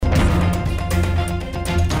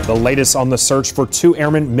The latest on the search for 2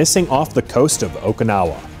 airmen missing off the coast of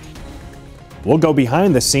Okinawa. We'll go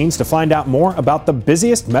behind the scenes to find out more about the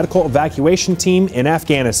busiest medical evacuation team in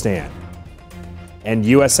Afghanistan. And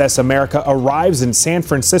USS America arrives in San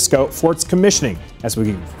Francisco for its commissioning as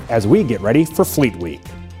we get ready for Fleet Week.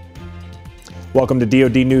 Welcome to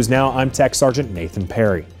DoD News Now. I'm Tech Sergeant Nathan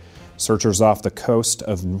Perry. Searchers off the coast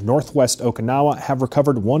of northwest Okinawa have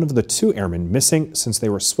recovered one of the 2 airmen missing since they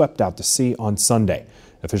were swept out to sea on Sunday.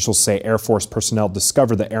 Officials say Air Force personnel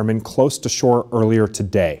discovered the airmen close to shore earlier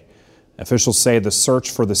today. Officials say the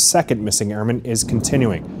search for the 2nd missing airman is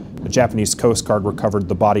continuing. The Japanese Coast Guard recovered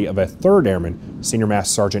the body of a 3rd airman, Senior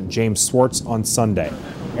Master Sergeant James Swartz, on Sunday.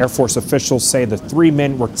 Air Force officials say the 3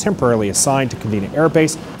 men were temporarily assigned to Kadena Air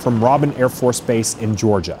Base from Robin Air Force Base in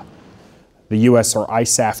Georgia. The U.S. or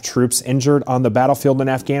ISAF troops injured on the battlefield in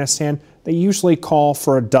Afghanistan, they usually call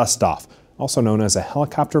for a dust-off, also known as a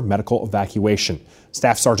helicopter medical evacuation.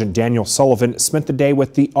 Staff Sergeant Daniel Sullivan spent the day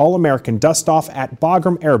with the All-American Dust-Off at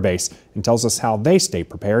Bagram Air Base and tells us how they stay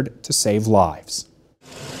prepared to save lives.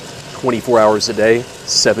 24 hours a day,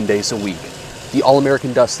 7 days a week. The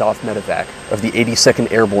All-American Dust-Off medevac of the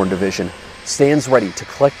 82nd Airborne Division stands ready to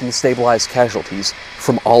collect and stabilize casualties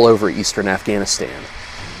from all over eastern Afghanistan.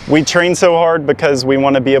 We train so hard because we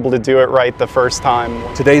want to be able to do it right the first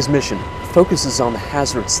time. Today's mission focuses on the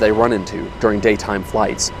hazards they run into during daytime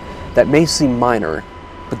flights. That may seem minor,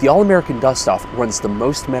 but the All-American Dust-Off runs the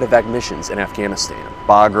most medevac missions in Afghanistan.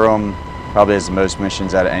 Bagram probably has the most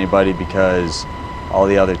missions out of anybody because all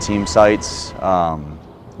the other team sites,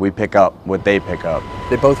 we pick up what they pick up.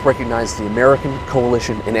 They both recognize the American,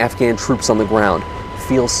 coalition, and Afghan troops on the ground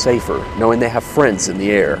feel safer knowing they have friends in the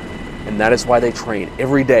air. And that is why they train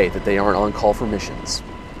every day that they aren't on call for missions.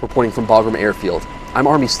 Reporting from Bagram Airfield, I'm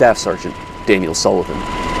Army Staff Sergeant Daniel Sullivan.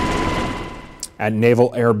 At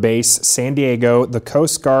Naval Air Base San Diego, the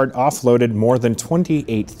Coast Guard offloaded more than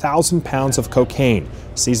 28,000 pounds of cocaine,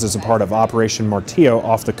 seized as a part of Operation Martillo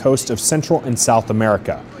off the coast of Central and South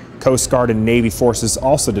America. Coast Guard and Navy forces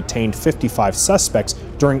also detained 55 suspects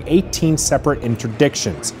during 18 separate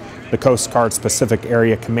interdictions. The Coast Guard's Pacific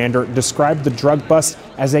Area Commander described the drug bust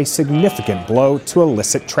as a significant blow to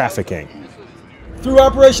illicit trafficking. Through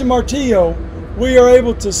Operation Martillo, we are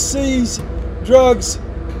able to seize drugs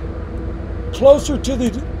closer to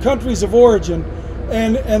the countries of origin,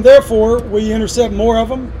 and therefore we intercept more of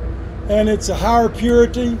them, and it's a higher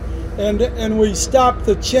purity, and we stop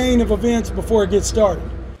the chain of events before it gets started.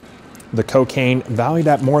 The cocaine, valued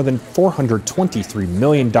at more than $423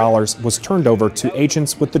 million, was turned over to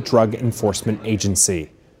agents with the Drug Enforcement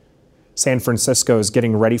Agency. San Francisco is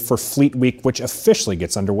getting ready for Fleet Week, which officially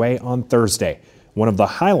gets underway on Thursday. One of the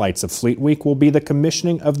highlights of Fleet Week will be the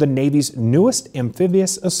commissioning of the Navy's newest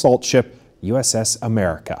amphibious assault ship, USS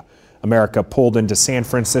America. America pulled into San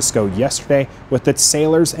Francisco yesterday with its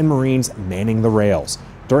sailors and Marines manning the rails.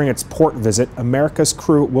 During its port visit, America's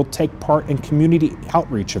crew will take part in community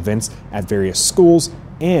outreach events at various schools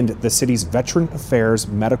and the city's Veteran Affairs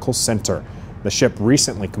Medical Center. The ship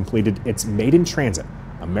recently completed its maiden transit.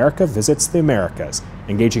 America visits the Americas,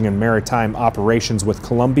 engaging in maritime operations with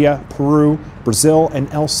Colombia, Peru, Brazil, and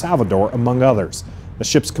El Salvador, among others. The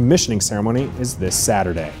ship's commissioning ceremony is this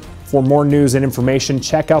Saturday. For more news and information,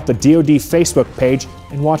 check out the DoD Facebook page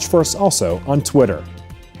and watch for us also on Twitter.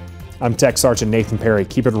 I'm Tech Sergeant Nathan Perry.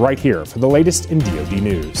 Keep it right here for the latest in DoD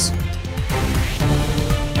News.